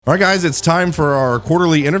All right, guys, it's time for our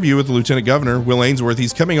quarterly interview with the Lieutenant Governor, Will Ainsworth.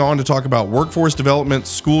 He's coming on to talk about workforce development,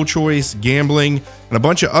 school choice, gambling, and a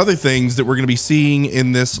bunch of other things that we're going to be seeing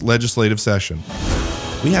in this legislative session.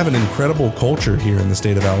 We have an incredible culture here in the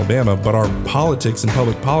state of Alabama, but our politics and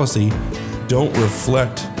public policy don't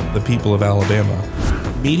reflect the people of Alabama.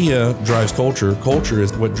 Media drives culture. Culture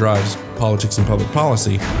is what drives politics and public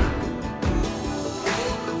policy.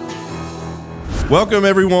 Welcome,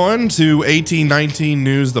 everyone, to 1819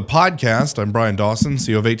 News, the podcast. I'm Brian Dawson,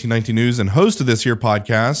 CEO of 1819 News and host of this here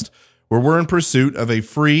podcast, where we're in pursuit of a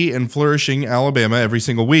free and flourishing Alabama every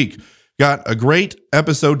single week. Got a great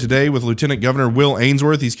episode today with Lieutenant Governor Will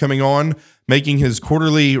Ainsworth. He's coming on, making his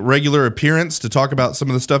quarterly regular appearance to talk about some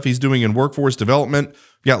of the stuff he's doing in workforce development.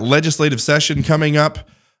 We got legislative session coming up.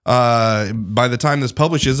 By the time this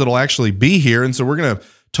publishes, it'll actually be here. And so we're going to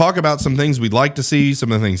talk about some things we'd like to see, some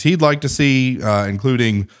of the things he'd like to see,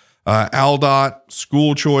 including ALDOT,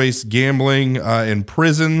 school choice, gambling, and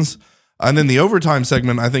prisons. And then the overtime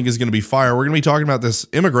segment, I think, is going to be fire. We're going to be talking about this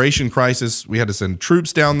immigration crisis. We had to send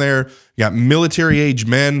troops down there. You got military-age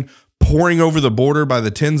men pouring over the border by the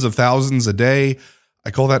tens of thousands a day.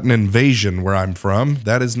 I call that an invasion where I'm from.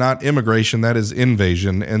 That is not immigration. That is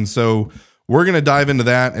invasion. And so we're going to dive into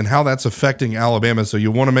that and how that's affecting Alabama. So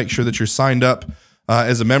you want to make sure that you're signed up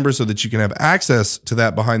as a member so that you can have access to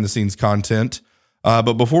that behind-the-scenes content.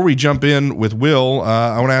 But before we jump in with Will,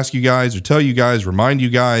 I want to ask you guys or tell you guys, remind you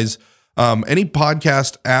guys, any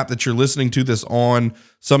podcast app that you're listening to this on,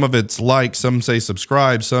 some of it's like, some say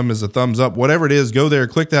subscribe, some is a thumbs up, whatever it is, go there,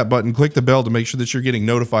 click that button, click the bell to make sure that you're getting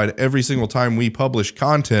notified every single time we publish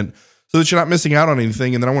content so that you're not missing out on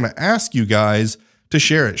anything. And then I want to ask you guys to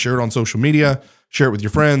share it on social media, share it with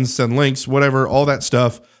your friends, send links, whatever, all that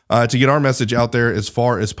stuff. To get our message out there as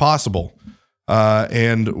far as possible.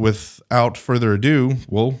 And without further ado,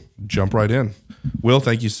 we'll jump right in. Will,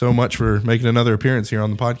 thank you so much for making another appearance here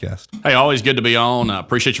on the podcast. Hey, always good to be on. I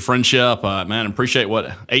appreciate your friendship. Man, appreciate what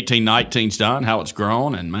 1819's done, how it's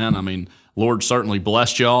grown. And, man, I mean, Lord certainly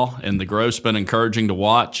blessed y'all, and the growth's been encouraging to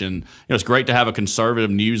watch. And it's great to have a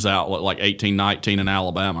conservative news outlet like 1819 in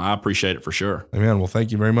Alabama. I appreciate it for sure. Amen. Well,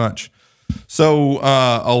 thank you very much. So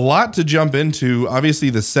a lot to jump into. Obviously,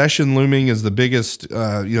 the session looming is the biggest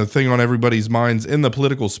thing on everybody's minds in the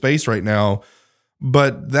political space right now.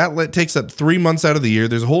 But that takes up 3 months out of the year.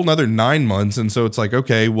 There's a whole another 9 months. And so it's like,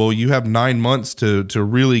 okay, well, you have 9 months to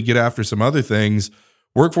really get after some other things.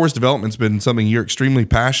 Workforce development's been something you're extremely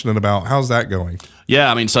passionate about. How's that going? Yeah,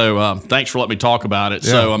 I mean, so thanks for letting me talk about it.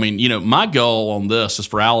 Yeah. So, I mean, my goal on this is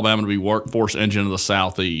for Alabama to be workforce engine of the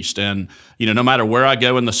Southeast. And, no matter where I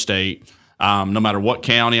go in the state, no matter what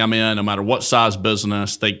county I'm in, no matter what size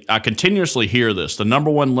business, I continuously hear this. The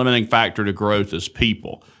number one limiting factor to growth is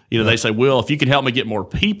people. They say, Will, if you can help me get more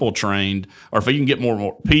people trained, or if you can get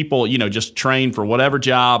more people, just trained for whatever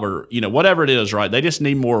job or, whatever it is, right? They just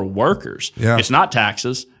need more workers. Yeah. It's not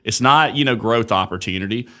taxes. It's not, growth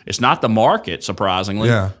opportunity. It's not the market, surprisingly,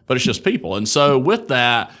 but it's just people. And so with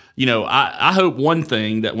that, I hope one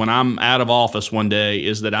thing that when I'm out of office one day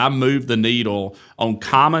is that I move the needle on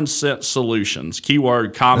common sense solutions,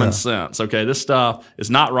 keyword common sense. Okay, this stuff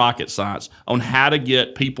is not rocket science on how to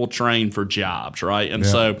get people trained for jobs, right? And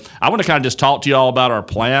so I want to kind of just talk to you all about our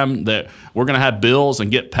plan that we're going to have bills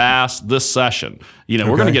and get passed this session. We're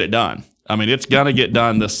going to get it done. I mean, it's going to get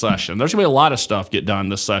done this session. There's going to be a lot of stuff get done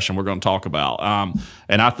this session we're going to talk about.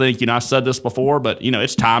 And I think, I said this before, but,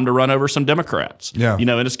 it's time to run over some Democrats. Yeah. And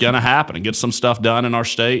it's going to happen and get some stuff done in our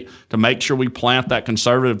state to make sure we plant that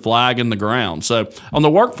conservative flag in the ground. So on the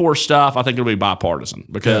workforce stuff, I think it'll be bipartisan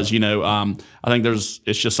because, I think it's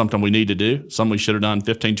just something we need to do, something we should have done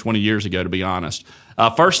 15, 20 years ago, to be honest.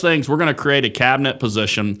 First things, we're going to create a cabinet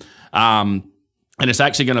position and it's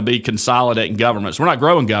actually going to be consolidating governments. We're not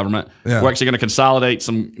growing government. Yeah. We're actually going to consolidate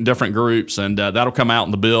some different groups, and that'll come out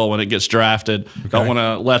in the bill when it gets drafted. Okay. Don't want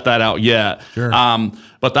to let that out yet. Sure.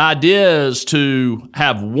 But the idea is to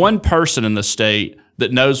have one person in the state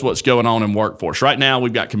that knows what's going on in workforce. Right now,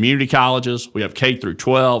 we've got community colleges, we have K through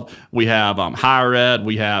 12, we have higher ed,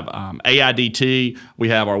 we have AIDT, we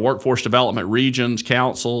have our workforce development regions,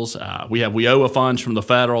 councils, we have WIOA funds from the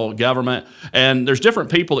federal government, and there's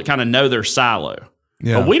different people that kind of know their silo.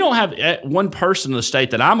 Yeah. But we don't have one person in the state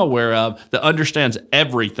that I'm aware of that understands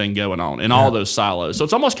everything going on in all those silos. So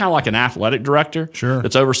it's almost kind of like an athletic director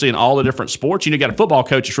that's overseeing all the different sports. You got a football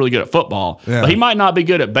coach that's really good at football, but he might not be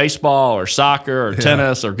good at baseball or soccer or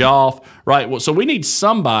tennis or golf, right? Well, so we need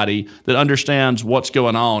somebody that understands what's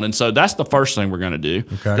going on. And so that's the first thing we're going to do.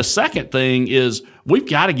 Okay. The second thing is we've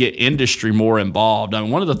got to get industry more involved. I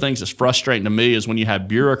mean, one of the things that's frustrating to me is when you have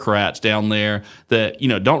bureaucrats down there that,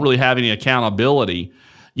 don't really have any accountability.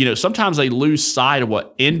 sometimes they lose sight of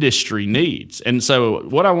what industry needs. And so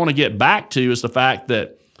what I want to get back to is the fact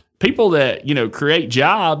that people that, create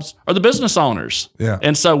jobs are the business owners. Yeah.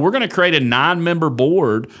 And so we're going to create a 9-member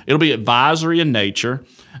board. It'll be advisory in nature,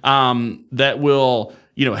 that will,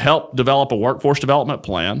 help develop a workforce development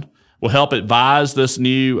plan, will help advise this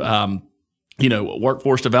new,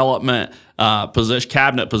 workforce development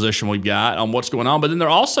cabinet position we've got on what's going on. But then they're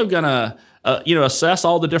also going to, assess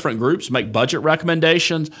all the different groups, make budget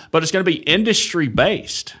recommendations, but it's going to be industry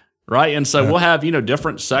based. Right. And so we'll have,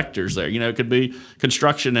 different sectors there. It could be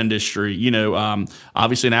construction industry,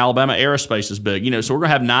 obviously in Alabama, aerospace is big, so we're going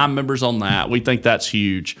to have 9 members on that. We think that's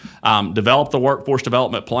huge. Develop the workforce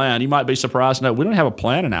development plan. You might be surprised to know we don't have a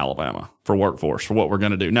plan in Alabama for workforce for what we're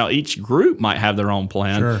going to do. Now, each group might have their own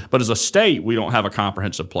plan, but as a state, we don't have a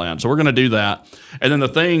comprehensive plan. So we're going to do that. And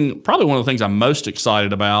then probably one of the things I'm most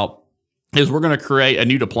excited about is we're going to create a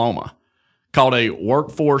new diploma called a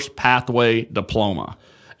Workforce Pathway Diploma.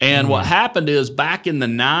 And what happened is back in the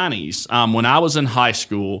 90s, when I was in high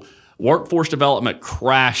school, workforce development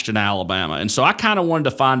crashed in Alabama. And so I kind of wanted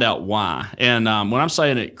to find out why. And when I'm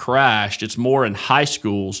saying it crashed, it's more in high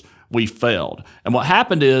schools we failed. And what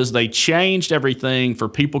happened is they changed everything for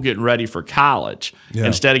people getting ready for college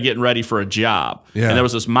instead of getting ready for a job. Yeah. And there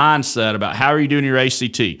was this mindset about how are you doing your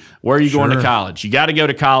ACT? Where are you going to college? You got to go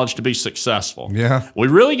to college to be successful. Yeah. We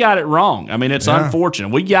really got it wrong. I mean, it's unfortunate.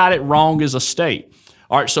 We got it wrong as a state.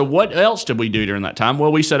 All right, so what else did we do during that time?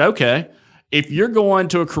 Well, we said, okay, if you're going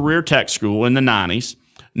to a career tech school in the 90s,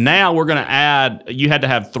 now we're going to add, you had to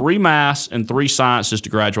have 3 maths and 3 sciences to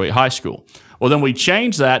graduate high school. Well, then we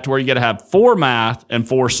changed that to where you got to have 4 math and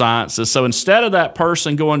 4 sciences. So instead of that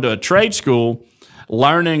person going to a trade school,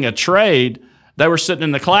 learning a trade, they were sitting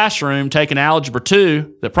in the classroom taking Algebra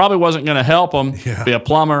 2 that probably wasn't going to help them be a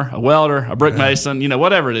plumber, a welder, a brick mason,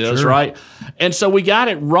 whatever it is, right? And so we got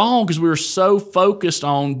it wrong because we were so focused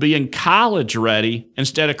on being college ready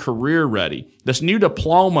instead of career ready. This new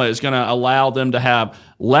diploma is going to allow them to have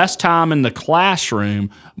less time in the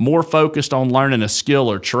classroom, more focused on learning a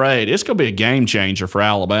skill or trade. It's going to be a game changer for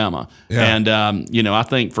Alabama. Yeah. And, I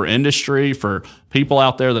think for industry, for people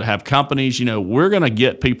out there that have companies, we're going to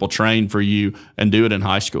get people trained for you and do it in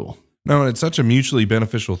high school. No, it's such a mutually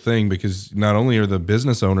beneficial thing because not only are the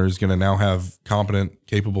business owners going to now have competent,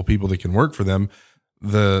 capable people that can work for them,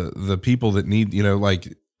 the people that need,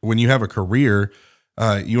 like when you have a career,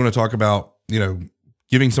 you want to talk about,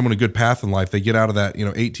 giving someone a good path in life. They get out of that,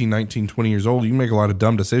 18, 19, 20 years old. You can make a lot of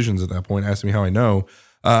dumb decisions at that point. Ask me how I know.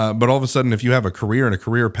 But all of a sudden, if you have a career and a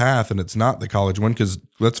career path and it's not the college one, because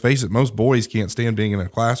let's face it, most boys can't stand being in a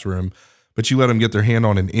classroom, but you let them get their hand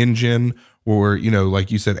on an engine or,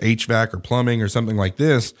 like you said, HVAC or plumbing or something like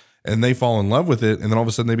this, and they fall in love with it. And then all of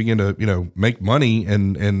a sudden they begin to, make money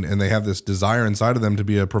and they have this desire inside of them to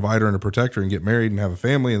be a provider and a protector and get married and have a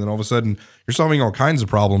family. And then all of a sudden you're solving all kinds of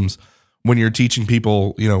problems when you're teaching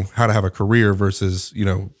people, how to have a career versus,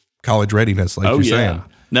 college readiness, like you're saying.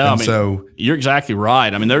 No, so you're exactly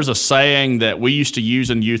right. I mean, there's a saying that we used to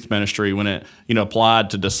use in youth ministry when it,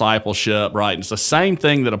 applied to discipleship, right? It's the same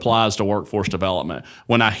thing that applies to workforce development.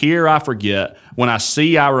 When I hear, I forget. When I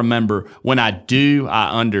see, I remember. When I do,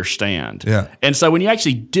 I understand. Yeah. And so when you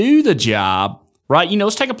actually do the job, right?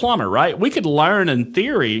 Let's take a plumber, right? We could learn in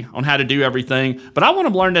theory on how to do everything, but I want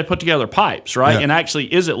to learn to put together pipes, right? Yeah. And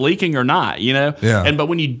actually, is it leaking or not, Yeah. But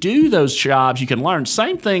when you do those jobs, you can learn.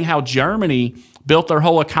 Same thing how Germany built their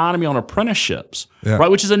whole economy on apprenticeships, right?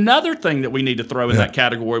 Which is another thing that we need to throw in that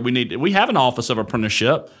category. We have an office of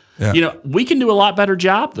apprenticeship. Yeah. We can do a lot better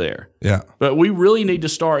job there. Yeah. But we really need to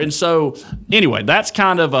start. And so, anyway, that's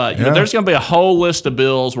kind of there's going to be a whole list of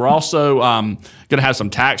bills. We're also going to have some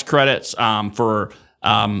tax credits for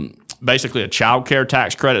basically a child care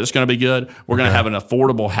tax credit that's going to be good. We're going to have an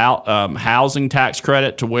affordable housing tax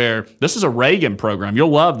credit to where this is a Reagan program. You'll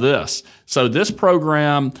love this. So this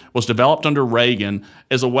program was developed under Reagan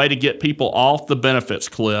as a way to get people off the benefits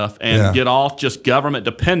cliff and get off just government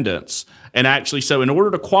dependence. And actually, so in order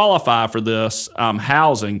to qualify for this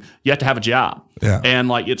housing, you have to have a job. Yeah. And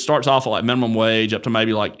it starts off at like minimum wage up to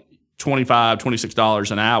maybe like $25,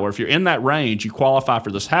 $26 an hour. If you're in that range, you qualify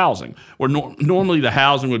for this housing. Where normally the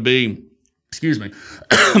housing would be, $1,500,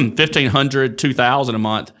 $2,000 a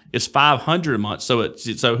month. It's $500 a month.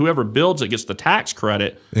 So whoever builds it gets the tax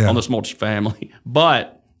credit on this multifamily.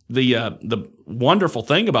 But the wonderful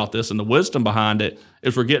thing about this and the wisdom behind it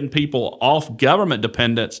is we're getting people off government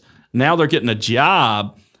dependence. Now they're getting a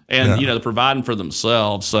job and they're providing for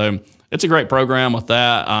themselves. So it's a great program with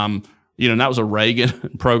that. And that was a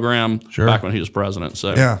Reagan program back when he was president.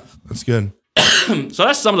 So yeah, that's good. So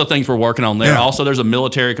that's some of the things we're working on there. Yeah. Also, there's a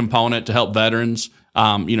military component to help veterans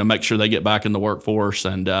make sure they get back in the workforce,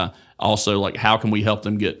 and also like how can we help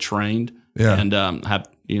them get trained and have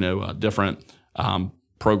different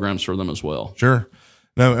programs for them as well. Sure.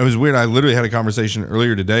 No, it was weird. I literally had a conversation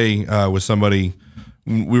earlier today with somebody.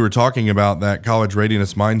 We were talking about that college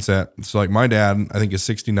readiness mindset. So like my dad, I think is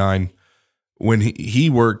 69. When he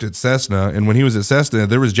worked at Cessna, and when he was at Cessna,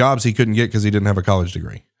 there was jobs he couldn't get because he didn't have a college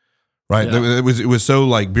degree. Right. Yeah. It was so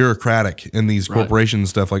like bureaucratic in these corporations and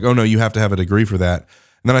stuff, like, oh no, you have to have a degree for that.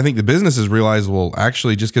 And then I think the businesses realized, well,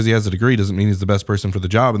 actually, just because he has a degree doesn't mean he's the best person for the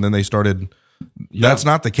job. And then they started, that's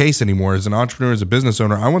not the case anymore. As an entrepreneur, as a business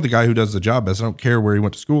owner, I want the guy who does the job best. I don't care where he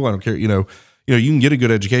went to school. I don't care, you can get a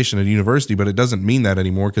good education at a university, but it doesn't mean that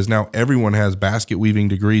anymore because now everyone has basket weaving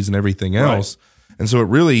degrees and everything else. Right. And so it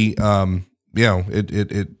really,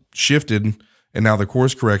 it shifted. And now the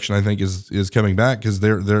course correction, I think, is coming back because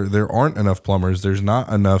there aren't enough plumbers. There's not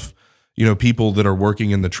enough, people that are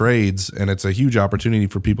working in the trades, and it's a huge opportunity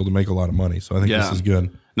for people to make a lot of money. So I think this is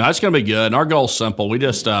good. No, it's going to be good. And our goal's simple. We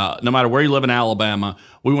just, no matter where you live in Alabama,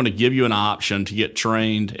 we want to give you an option to get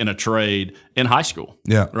trained in a trade in high school.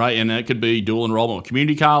 Yeah. Right. And it could be dual enrollment with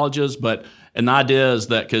community colleges, and the idea is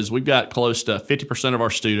that because we've got close to 50% of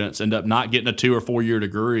our students end up not getting a 2 or 4 year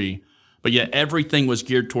degree, but yet everything was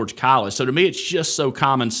geared towards college. So to me, it's just so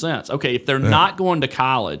common sense. Okay, if they're not going to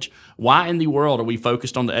college, why in the world are we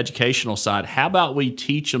focused on the educational side? How about we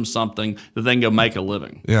teach them something that they can go make a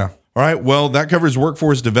living? Yeah. All right. Well, that covers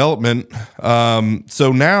workforce development.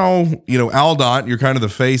 So now, ALDOT, you're kind of the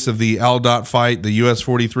face of the ALDOT fight, the US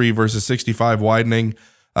 43 versus 65 widening.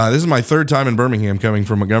 This is my third time in Birmingham coming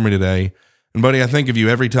from Montgomery today. And buddy, I think of you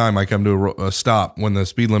every time I come to a stop when the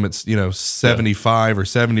speed limit's, 75 or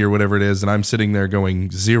 70 or whatever it is. And I'm sitting there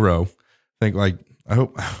going 0. Think like, I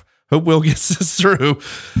hope Will gets this through.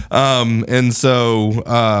 And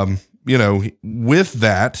so, with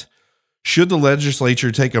that, should the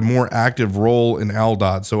legislature take a more active role in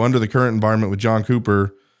ALDOT? So under the current environment with John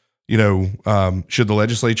Cooper, should the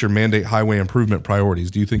legislature mandate highway improvement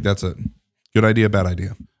priorities? Do you think that's a good idea, bad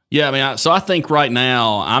idea? Yeah, I think right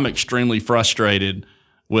now I'm extremely frustrated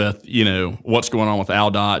with, what's going on with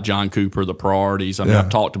ALDOT, John Cooper, the priorities. I've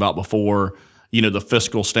talked about before, the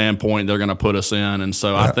fiscal standpoint they're going to put us in. And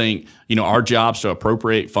so I think, our job's to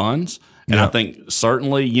appropriate funds. And I think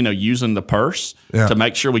certainly, using the purse to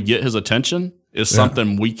make sure we get his attention is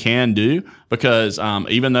something we can do because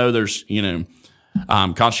even though there's,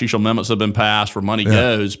 constitutional amendments have been passed where money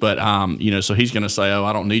goes, but, so he's going to say, oh,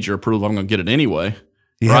 I don't need your approval. I'm going to get it anyway.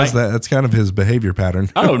 He has that. That's kind of his behavior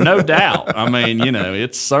pattern. Oh, no doubt.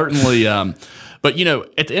 It's certainly, but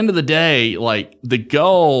at the end of the day, like the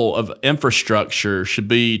goal of infrastructure should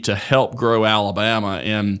be to help grow Alabama.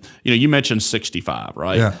 And, you mentioned 65,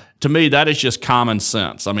 right? Yeah. To me, that is just common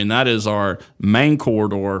sense. That is our main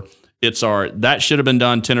corridor. That should have been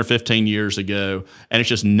done 10 or 15 years ago. And it's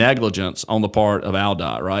just negligence on the part of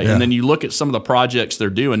ALDOT, right? Yeah. And then you look at some of the projects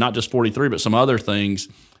they're doing, not just 43, but some other things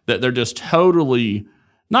that they're just totally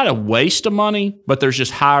not a waste of money, but there's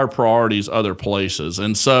just higher priorities other places.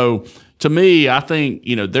 And so to me, I think,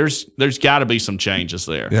 there's got to be some changes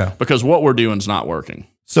there because what we're doing is not working.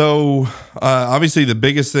 So obviously the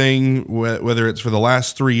biggest thing, whether it's for the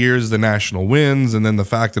last 3 years, the national wins, and then the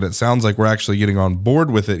fact that it sounds like we're actually getting on board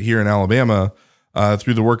with it here in Alabama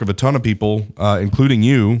through the work of a ton of people, including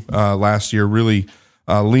you last year, really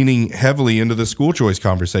leaning heavily into the school choice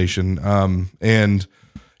conversation. And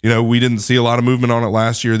we didn't see a lot of movement on it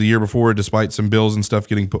last year, the year before, despite some bills and stuff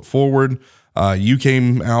getting put forward. You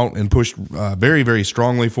came out and pushed very, very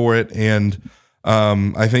strongly for it. And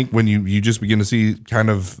I think when you just begin to see kind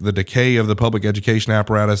of the decay of the public education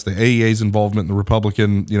apparatus, the AEA's involvement in the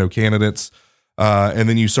Republican, candidates, and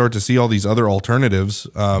then you start to see all these other alternatives,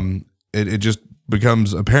 it just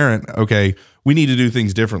becomes apparent, okay, we need to do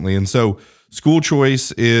things differently. And so school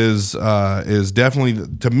choice is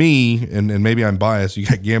definitely, to me, and maybe I'm biased, you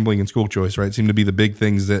got gambling and school choice, right? Seem to be the big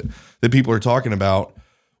things that people are talking about.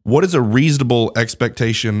 What is a reasonable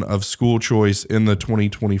expectation of school choice in the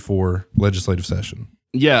 2024 legislative session?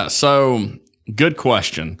 Yeah, so good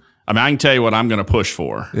question. I can tell you what I'm going to push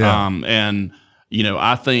for. Yeah.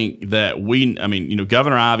 I think that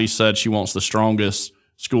Governor Ivey said she wants the strongest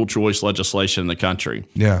school choice legislation in the country.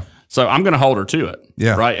 Yeah. So I'm going to hold her to it.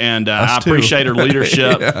 Yeah. Right. And I appreciate her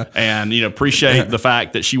leadership and, appreciate the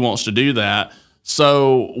fact that she wants to do that.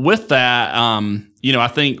 So with that, I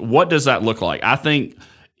think, what does that look like? I think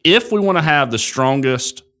if we want to have the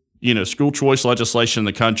strongest, school choice legislation in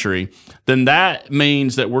the country, then that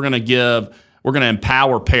means that we're going to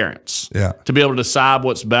empower parents to be able to decide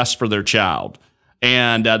what's best for their child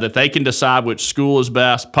and that they can decide which school is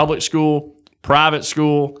best, public school, private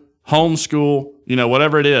school, homeschool,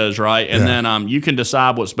 whatever it is, right? And then you can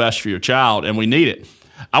decide what's best for your child, and we need it.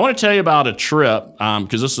 I want to tell you about a trip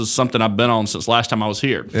because this is something I've been on since last time I was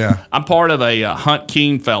here. Yeah. I'm part of a Hunt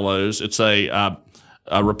Keene Fellows. It's a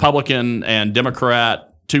Republican and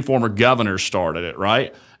Democrat, 2 former governors started it,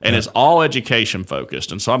 right? And it's all education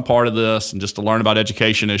focused. And so I'm part of this and just to learn about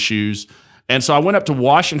education issues. And so I went up to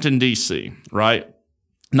Washington, D.C., right?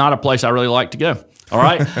 Not a place I really like to go, all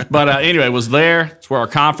right? But anyway, was there. It's where our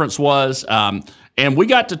conference was. And we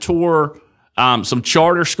got to tour some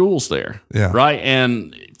charter schools there, right?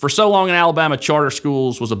 And for so long in Alabama, charter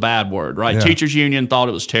schools was a bad word, right? Yeah. Teachers Union thought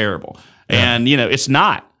it was terrible. And, it's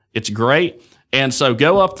not. It's great. And so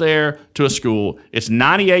go up there to a school. It's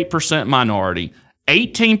 98% minority,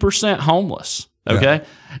 18% homeless, okay?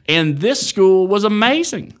 And this school was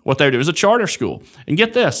amazing what they do. It was a charter school. And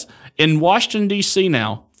get this, in Washington, D.C.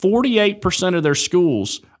 now, 48% of their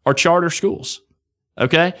schools are charter schools.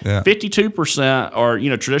 Okay, 52% are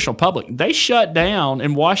traditional public. They shut down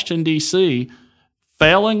in Washington D.C.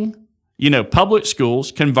 failing public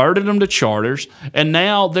schools, converted them to charters, and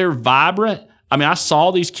now they're vibrant. I mean, I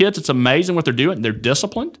saw these kids. It's amazing what they're doing. They're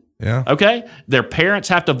disciplined. Yeah. Okay, their parents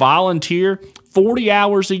have to volunteer 40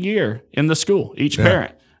 hours a year in the school. Each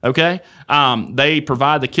parent. Okay, they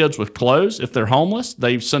provide the kids with clothes if they're homeless.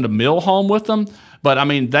 They send a meal home with them. But, I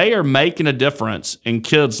mean, they are making a difference in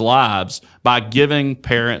kids' lives by giving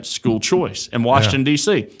parents school choice in Washington,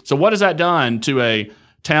 D.C. So what has that done to a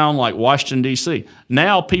town like Washington, D.C.?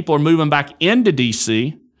 Now people are moving back into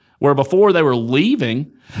D.C., where before they were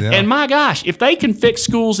leaving. Yeah. And, my gosh, if they can fix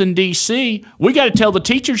schools in D.C., we got to tell the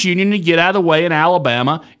teachers union to get out of the way in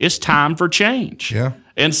Alabama. It's time for change. Yeah.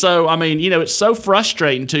 And so, I mean, it's so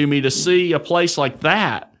frustrating to me to see a place like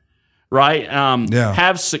that, right,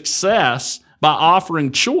 have success by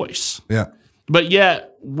offering choice. Yeah. But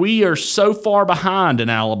yet we are so far behind in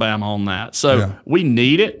Alabama on that. So we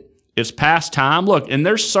need it. It's past time. Look, and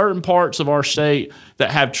there's certain parts of our state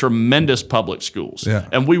that have tremendous public schools. Yeah.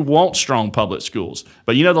 And we want strong public schools.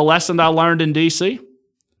 But the lesson I learned in D.C.?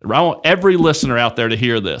 I want every listener out there to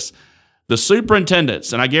hear this. The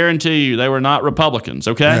superintendents, and I guarantee you they were not Republicans,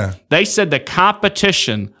 okay? Yeah. They said the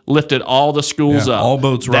competition lifted all the schools up. All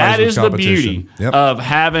boats rise That with is the beauty of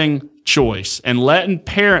having choice and letting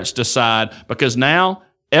parents decide, because now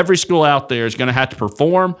every school out there is going to have to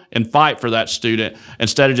perform and fight for that student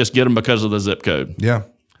instead of just get them because of the zip code. Yeah.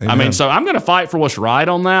 Amen. I mean, so I'm going to fight for what's right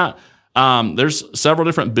on that. There's several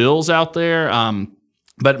different bills out there.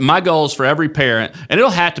 But my goal is for every parent, and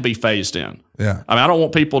it'll have to be phased in. Yeah. I mean, I don't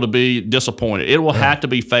want people to be disappointed. It will have to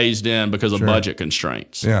be phased in because of budget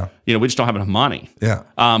constraints. Yeah. We just don't have enough money. Yeah.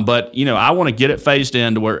 But, I want to get it phased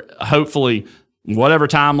in to where hopefully whatever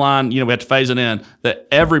timeline, we have to phase it in, that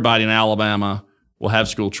everybody in Alabama will have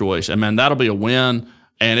school choice. And, man, that'll be a win,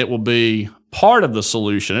 and it will be part of the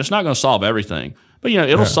solution. It's not going to solve everything. But,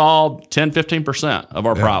 it'll solve 10, 15% of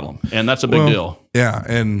our problem, and that's a big deal. Yeah,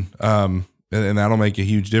 and that'll make a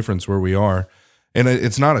huge difference where we are. And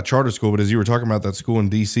it's not a charter school, but as you were talking about that school in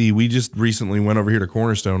D.C., we just recently went over here to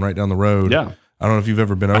Cornerstone right down the road. Yeah. I don't know if you've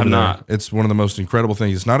ever been over there. Not. It's one of the most incredible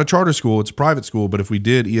things. It's not a charter school, it's a private school, but if we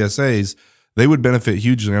did ESAs, they would benefit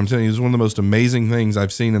hugely. I'm telling you, it's one of the most amazing things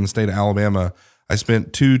I've seen in the state of Alabama. I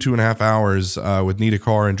spent 2.5 hours with Nita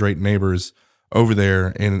Carr and Drayton Neighbors over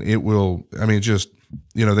there, and it will, it's just,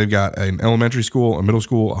 they've got an elementary school, a middle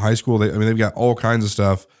school, a high school. They've got all kinds of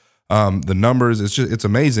stuff. The numbers, it's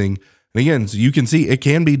amazing. And again, so you can see it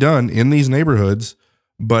can be done in these neighborhoods,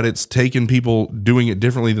 but it's taken people doing it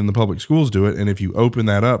differently than the public schools do it. And if you open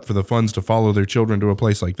that up for the funds to follow their children to a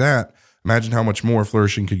place like that, imagine how much more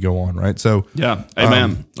flourishing could go on, right? So yeah,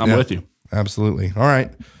 amen. I'm with you. Absolutely. All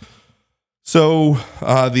right. So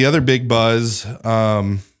the other big buzz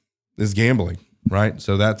is gambling, right?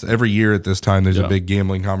 So that's every year at this time, there's a big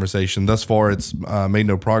gambling conversation. Thus far, it's made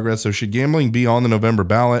no progress. So should gambling be on the November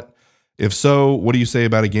ballot? If so, what do you say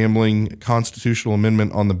about a gambling constitutional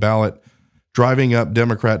amendment on the ballot, driving up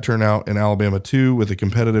Democrat turnout in Alabama too, with a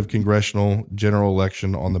competitive congressional general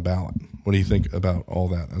election on the ballot? What do you think about all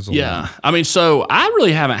that? So I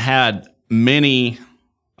really haven't had many.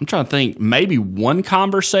 I'm trying to think, maybe one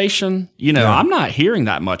conversation. I'm not hearing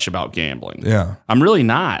that much about gambling. Yeah. I'm really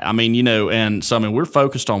not. And so, we're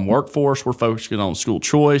focused on workforce. We're focused on school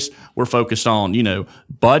choice. We're focused on,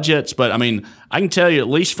 budgets. But, I can tell you, at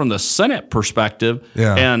least from the Senate perspective,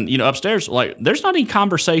 and, upstairs, there's not any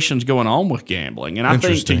conversations going on with gambling. And I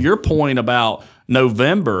think to your point about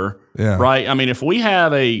November, right, if we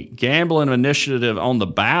have a gambling initiative on the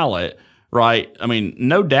ballot, right,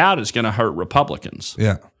 no doubt it's going to hurt Republicans.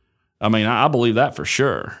 Yeah. I mean, I believe that for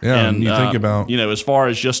sure. Yeah, and you think about, as far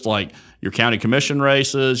as just like your county commission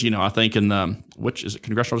races, I think in which is it,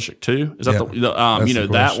 Congressional District 2? Is that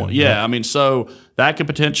that one? Yeah, I mean, so that could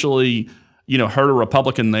potentially, hurt a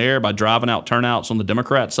Republican there by driving out turnouts on the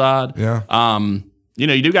Democrat side. Yeah.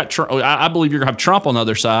 You do got Trump. I believe you're going to have Trump on the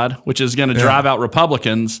other side, which is going to drive out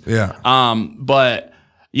Republicans. Yeah. But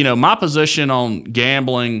my position on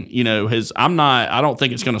gambling, I don't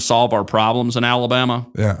think it's going to solve our problems in Alabama.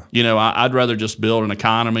 Yeah. I'd rather just build an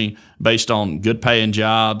economy based on good paying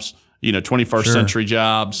jobs, 21st century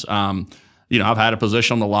jobs. I've had a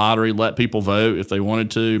position on the lottery, let people vote if they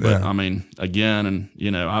wanted to. But I mean, again,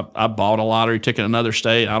 I bought a lottery ticket in another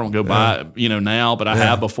state. I don't go buy it, now, but I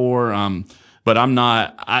have before. But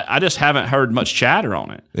I just haven't heard much chatter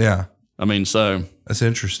on it. Yeah. I mean, so that's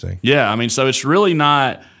interesting. Yeah, I mean, so it's really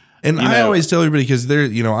not. And I always tell everybody, because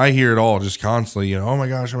I hear it all just constantly. Oh my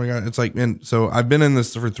gosh. It's like, man. So I've been in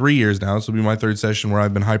this for 3 years now. This will be my third session where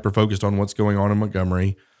I've been hyper focused on what's going on in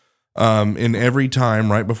Montgomery. And every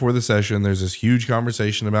time right before the session, there's this huge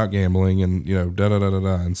conversation about gambling and da da da da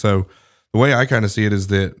da. And so the way I kind of see it is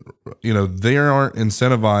that they aren't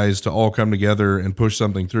incentivized to all come together and push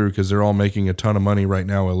something through because they're all making a ton of money right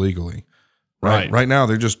now illegally. Right now,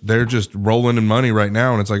 they're just rolling in money right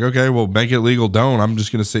now, and it's like, okay, well, make it legal. Don't. I'm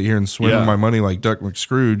just going to sit here and swim in my money like Duck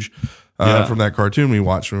McScrooge from that cartoon we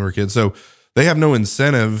watched when we were kids. So they have no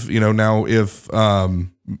incentive. Now if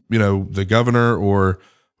the governor or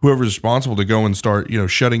whoever's responsible to go and start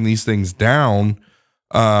shutting these things down,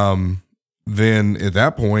 then at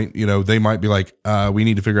that point, they might be like, we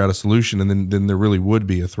need to figure out a solution, and then there really would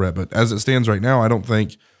be a threat. But as it stands right now, I don't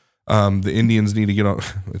think. The Indians need to get on.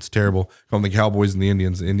 It's terrible. Call them the Cowboys and the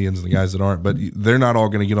Indians and the guys that aren't, but they're not all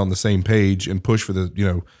going to get on the same page and push for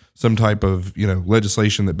the, some type of,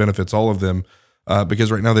 legislation that benefits all of them, because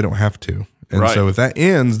right now they don't have to. And so if that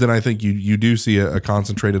ends, then I think you do see a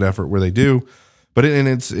concentrated effort where they do, but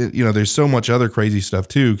there's so much other crazy stuff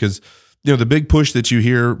too. Cause the big push that you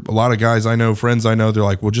hear, a lot of guys I know, friends I know, they're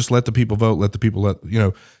like, well, just let the people vote,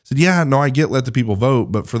 said, yeah, no, I get let the people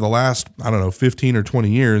vote. But for the last, 15 or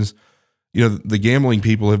 20 years, the gambling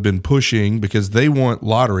people have been pushing because they want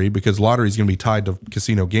lottery, because lottery is going to be tied to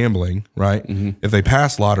casino gambling, right? Mm-hmm. If they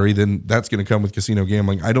pass lottery, then that's going to come with casino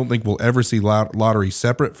gambling. I don't think we'll ever see lottery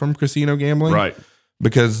separate from casino gambling. Right.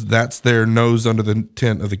 Because that's their nose under the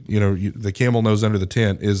tent of the camel nose under the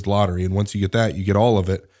tent is lottery. And once you get that, you get all of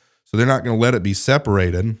it. So they're not going to let it be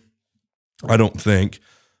separated, I don't think.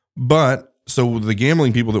 But so the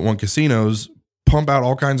gambling people that want casinos pump out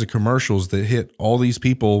all kinds of commercials that hit all these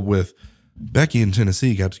people with Becky in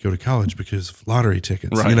Tennessee got to go to college because of lottery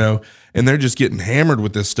tickets, and they're just getting hammered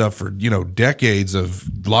with this stuff for, decades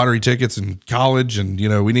of lottery tickets in college. And,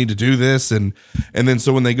 we need to do this. And then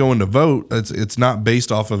so when they go in to vote, it's not based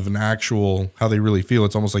off of an actual, how they really feel.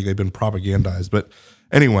 It's almost like they've been propagandized. But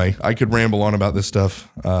anyway, I could ramble on about this stuff.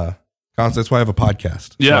 That's why I have a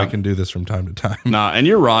podcast. So I can do this from time to time. Nah, and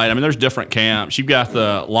you're right. I mean, there's different camps. You've got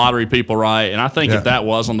the lottery people, right? And I think if that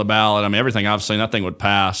was on the ballot, everything I've seen, that thing would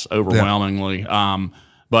pass overwhelmingly.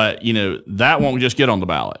 But that won't just get on the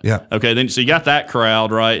ballot. Yeah. Okay. Then so you got that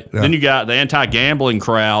crowd, right? Yeah. Then you got the anti-gambling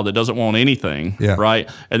crowd that doesn't want anything, right?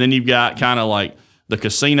 And then you've got kind of like the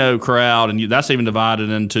casino crowd, and that's even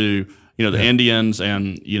divided into the Indians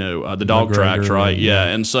and the dog tracks, right? Yeah.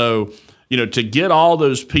 And so to get all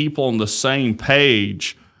those people on the same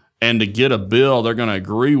page and to get a bill they're going to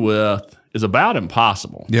agree with is about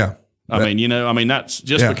impossible. Yeah. I mean, that's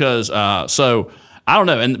just because, so I don't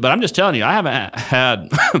know. But I'm just telling you, I haven't had,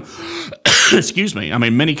 excuse me,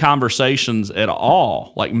 many conversations at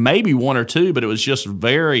all, like maybe one or two, but it was just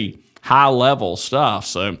very high level stuff.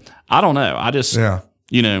 So I don't know. I just,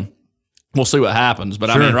 we'll see what happens. But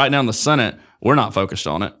right now in the Senate, we're not focused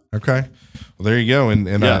on it. Okay. Well, there you go. And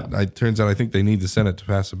it turns out I think they need the Senate to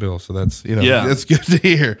pass a bill. So that's, that's good to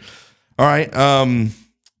hear. All right.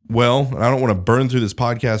 Well, I don't want to burn through this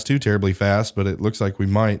podcast too terribly fast, but it looks like we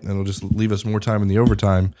might, and it'll just leave us more time in the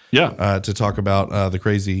overtime to talk about the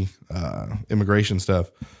crazy immigration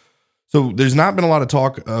stuff. So there's not been a lot of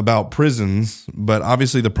talk about prisons, but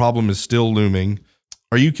obviously the problem is still looming.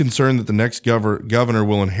 Are you concerned that the next governor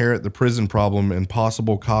will inherit the prison problem and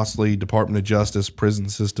possible costly Department of Justice prison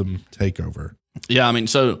system takeover?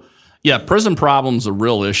 Yeah, prison problem's a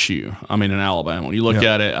real issue. In Alabama, when you look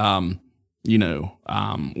at it,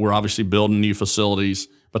 we're obviously building new facilities,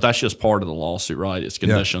 but that's just part of the lawsuit, right? It's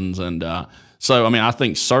conditions. And so, I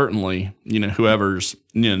think certainly, whoever's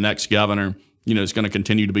next governor, is going to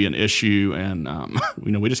continue to be an issue. And,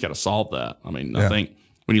 we just got to solve that. I think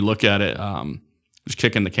when you look at it, just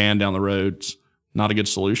kicking the can down the road's not a good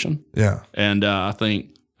solution. Yeah. And I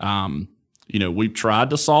think we've tried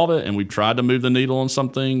to solve it and we've tried to move the needle on some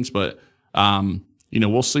things, but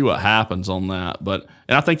we'll see what happens on that.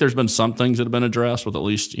 And I think there's been some things that have been addressed with at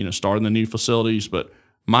least, starting the new facilities, but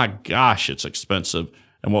my gosh, it's expensive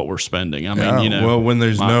and what we're spending. I mean, well, when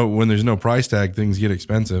there's no price tag, things get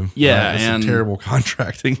expensive. Yeah. It's a terrible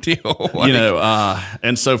contracting deal.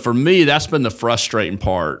 And so for me, that's been the frustrating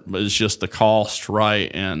part, but it's just the cost,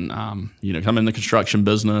 right? And, I'm in the construction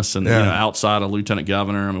business and, outside of lieutenant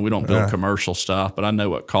governor, I mean, we don't build commercial stuff, but I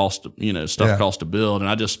know what costs to build. And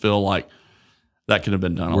I just feel like that could have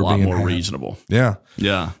been done a lot more reasonable. Yeah.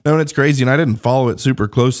 Yeah. No, and it's crazy. And I didn't follow it super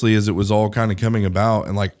closely as it was all kind of coming about.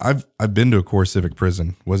 And like, I've been to a core civic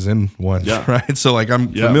prison, was in one, right? So like,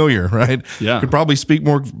 I'm familiar, right? Yeah. Could probably speak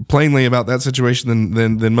more plainly about that situation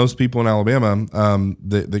than most people in Alabama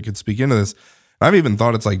that could speak into this. I've even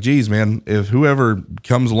thought it's like, geez, man, if whoever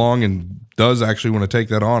comes along and does actually want to take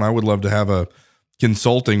that on, I would love to have a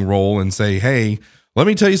consulting role and say, hey, let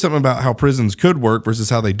me tell you something about how prisons could work versus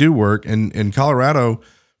how they do work. And in Colorado,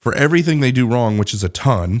 for everything they do wrong, which is a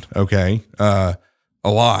ton, a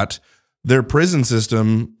lot, their prison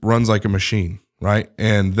system runs like a machine, right?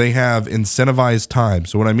 And they have incentivized time.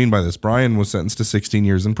 So what I mean by this, Brian was sentenced to 16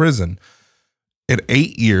 years in prison. At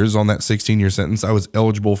 8 years on that 16-year sentence, I was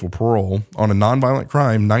eligible for parole. On a nonviolent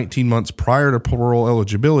crime, 19 months prior to parole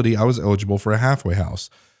eligibility, I was eligible for a halfway house.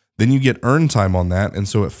 Then you get earned time on that. And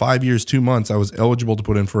so at 5 years, 2 months, I was eligible to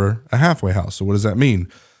put in for a halfway house. So what does that mean?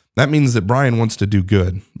 That means that Brian wants to do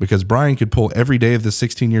good because Brian could pull every day of the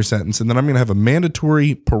 16-year sentence. And then I'm going to have a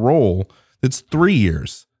mandatory parole that's 3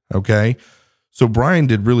 years. Okay. So Brian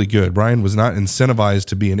did really good. Brian was not incentivized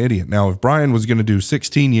to be an idiot. Now, if Brian was going to do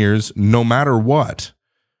 16 years, no matter what,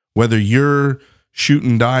 whether you're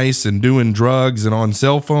shooting dice and doing drugs and on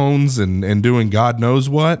cell phones and doing God knows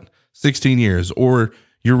what, 16 years, or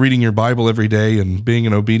you're reading your Bible every day and being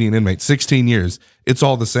an obedient inmate, 16 years, it's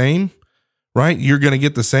all the same, right? You're going to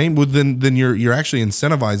get the same. Well, then you're actually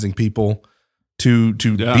incentivizing people to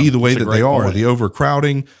be the way that they are. Point. The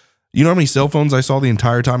overcrowding. You know how many cell phones I saw the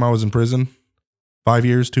entire time I was in prison? 5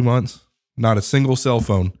 years, 2 months? Not a single cell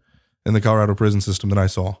phone in the Colorado prison system that I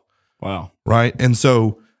saw. Wow. Right? And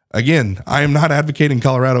so, again, I am not advocating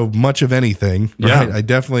Colorado much of anything. Right? Yeah. I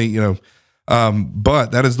definitely,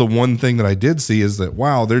 but that is the one thing that I did see is that,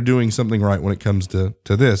 wow, they're doing something right when it comes to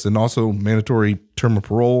this. And also mandatory term of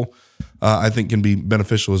parole, I think can be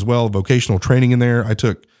beneficial as well. Vocational training in there. I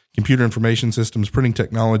took computer information systems, printing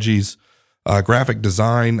technologies, graphic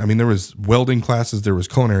design. I mean, there was welding classes, there was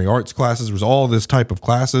culinary arts classes, there was all this type of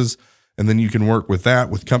classes. And then you can work with that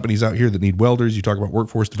with companies out here that need welders. You talk about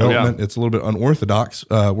workforce development. It's a little bit unorthodox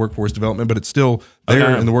workforce development, but it's still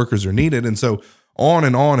there and the workers are needed. And so on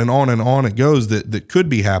and on and on and on it goes that could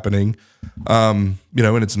be happening. And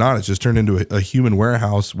it's not, it's just turned into a human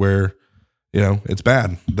warehouse where, it's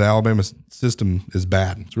bad. The Alabama system is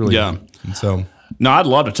bad. It's really bad. And so, no, I'd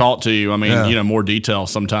love to talk to you. I mean, more detail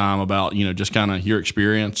sometime about, just kind of your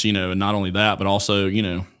experience, and not only that, but also,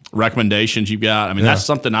 recommendations you've got. I mean, that's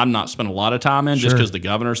something I've not spent a lot of time in just because the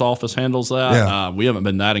governor's office handles that. Yeah. We haven't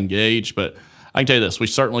been that engaged, but I can tell you this, we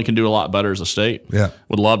certainly can do a lot better as a state. Yeah.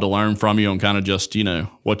 Would love to learn from you on kind of just,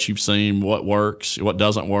 what you've seen, what works, what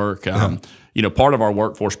doesn't work. Part of our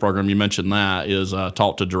workforce program, you mentioned that, is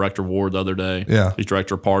talked to Director Ward the other day. Yeah. He's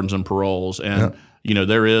Director of Pardons and Paroles. And,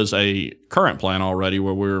 there is a current plan already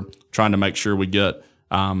where we're trying to make sure we get,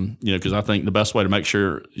 because I think the best way to make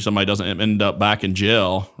sure somebody doesn't end up back in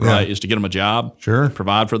jail, right, is to get them a job,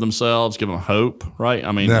 provide for themselves, give them hope, right?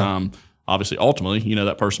 I mean, obviously, ultimately,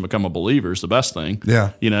 that person become a believer is the best thing.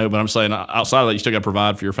 Yeah. But I'm saying outside of that, you still got to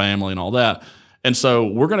provide for your family and all that. And so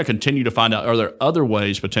we're going to continue to find out, are there other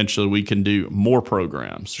ways potentially we can do more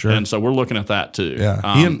programs? Sure. And so we're looking at that too. Yeah.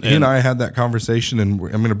 He and I had that conversation, and I'm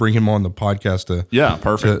going to bring him on the podcast to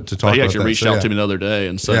perfect. To talk about he actually that. reached out to me the other day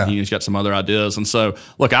and said he's got some other ideas. And so,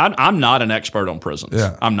 look, I'm not an expert on prisons.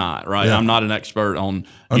 Yeah. I'm not, right? Yeah. I'm not an expert on,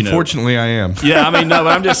 Unfortunately, I am. Yeah, I mean, no, but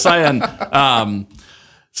I'm just saying,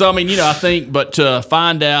 so, I mean, I think, but to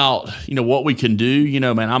find out, what we can do,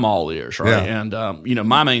 man, I'm all ears, right? Yeah. And,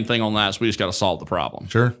 my main thing on that is we just got to solve the problem.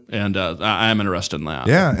 Sure. And I am interested in that.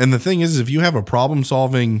 Yeah. And the thing is, if you have a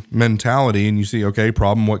problem-solving mentality and you see, okay,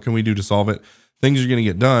 problem, what can we do to solve it? Things are going to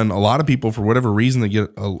get done. A lot of people, for whatever reason they get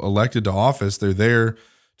elected to office, they're there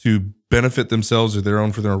to benefit themselves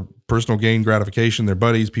or for their personal gain gratification, their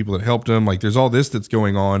buddies, people that helped them. Like, there's all this that's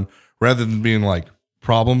going on rather than being like,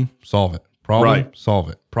 problem, solve it. Problem, solve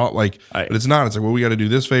it. But it's not. It's like, well, we got to do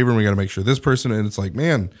this favor and we got to make sure this person. And it's like,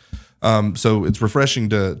 man, So it's refreshing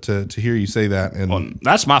to hear you say that. And Well,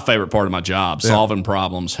 that's my favorite part of my job, solving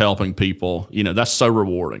problems, helping people. That's so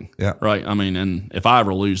rewarding. Yeah. Right. I mean, and if I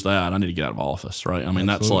ever lose that, I need to get out of office. Right. I mean,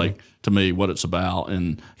 that's like, to me, what it's about.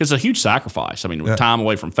 And it's a huge sacrifice. I mean, time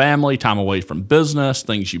away from family, time away from business,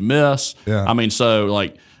 things you miss. Yeah. I mean, so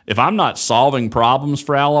like, if I'm not solving problems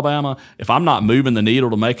for Alabama, if I'm not moving the needle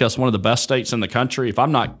to make us one of the best states in the country, if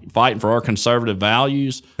I'm not fighting for our conservative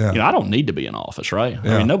values, I don't need to be in office, right?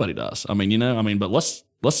 I mean, nobody does. I mean, but let's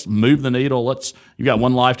move the needle. You got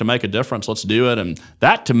one life to make a difference. Let's do it. And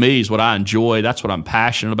that to me is what I enjoy. That's what I'm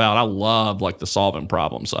passionate about. I love like the solving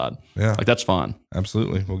problem side. Yeah. Like that's fun.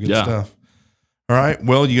 Absolutely. Well, good stuff. All right.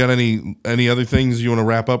 Well, you got any other things you want to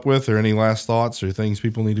wrap up with, or any last thoughts or things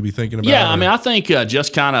people need to be thinking about? Yeah, I mean, I think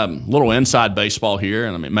just kind of little inside baseball here,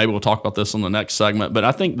 and I mean, maybe we'll talk about this in the next segment, but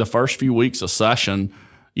I think the first few weeks of session,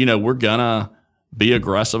 we're going to be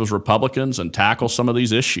aggressive as Republicans and tackle some of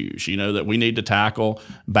these issues, that we need to tackle.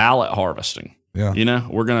 Ballot harvesting. Yeah.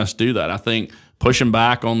 We're going to do that. I think pushing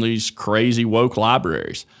back on these crazy woke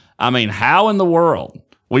libraries. I mean, how in the world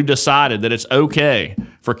we've decided that it's okay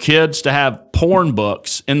for kids to have porn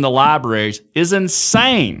books in the libraries is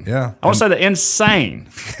insane. Yeah. I want to say that insane.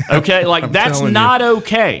 Okay? Like, that's not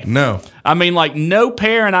okay. No. I mean, like, no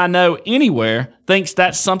parent I know anywhere thinks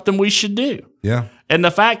that's something we should do. Yeah. And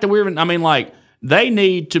the fact that they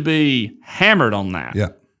need to be hammered on that. Yeah.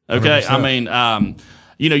 100%. Okay? I mean,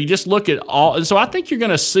 you just look at all. So I think you're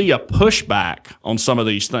going to see a pushback on some of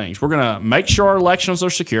these things. We're going to make sure our elections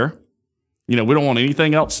are secure. We don't want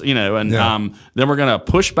anything else, and then we're going to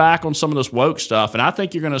push back on some of this woke stuff. And I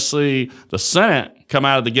think you're going to see the Senate come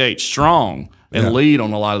out of the gate strong and lead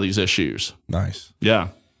on a lot of these issues. Nice. Yeah.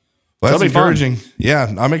 Well, that's encouraging. Fun.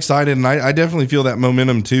 Yeah, I'm excited. And I definitely feel that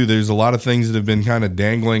momentum too. There's a lot of things that have been kind of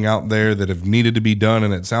dangling out there that have needed to be done.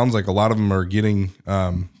 And it sounds like a lot of them are getting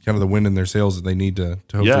kind of the wind in their sails that they need to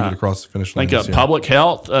hopefully get across the finish line. I think public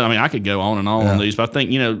health, I mean, I could go on and on these, but I think,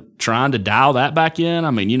 trying to dial that back in. I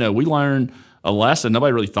mean, we learned a lesson.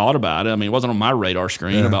 Nobody really thought about it. I mean, it wasn't on my radar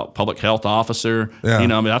screen about public health officer. Yeah. I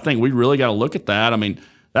mean, I think we really got to look at that. I mean,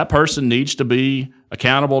 that person needs to be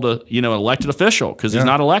accountable to, an elected official because he's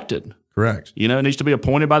not elected. Correct. It needs to be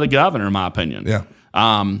appointed by the governor, in my opinion. Yeah.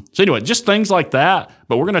 So anyway, just things like that.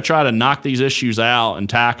 But we're going to try to knock these issues out and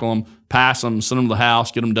tackle them, pass them, send them to the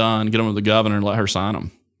House, get them done, get them to the governor, and let her sign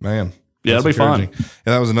them. Man. Yeah, it'll be fun. Yeah,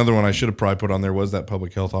 that was another one I should have probably put on there, was that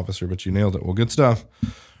public health officer, but you nailed it. Well, good stuff.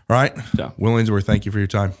 All right. Yeah. Will Ainsworth, thank you for your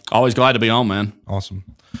time. Always glad to be on, man. Awesome.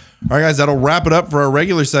 All right, guys, that'll wrap it up for our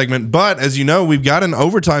regular segment. But as you know, we've got an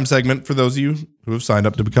overtime segment for those of you who have signed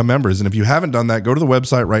up to become members. And if you haven't done that, go to the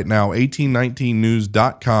website right now,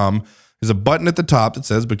 1819news.com. There's a button at the top that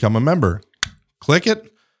says Become a Member. Click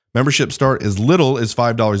it. Membership start as little as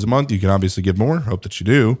 $5 a month. You can obviously give more. Hope that you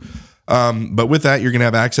do. But with that, you're going to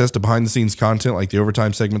have access to behind-the-scenes content like the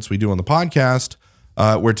overtime segments we do on the podcast.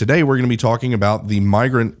 Where today we're going to be talking about the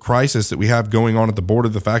migrant crisis that we have going on at the border,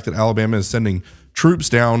 the fact that Alabama is sending troops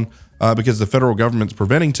down because the federal government's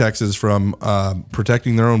preventing Texas from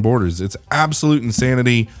protecting their own borders. It's absolute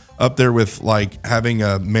insanity, up there with like having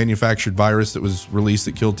a manufactured virus that was released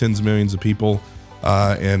that killed tens of millions of people,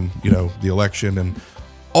 and the election and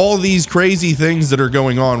all these crazy things that are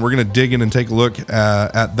going on. We're going to dig in and take a look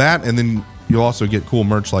at that, and then you'll also get cool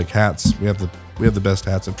merch like hats. We have the best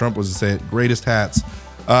hats. If Trump was to say it, greatest hats,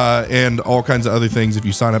 and all kinds of other things if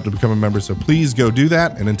you sign up to become a member. So please go do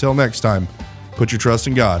that. And until next time, put your trust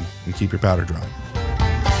in God and keep your powder dry.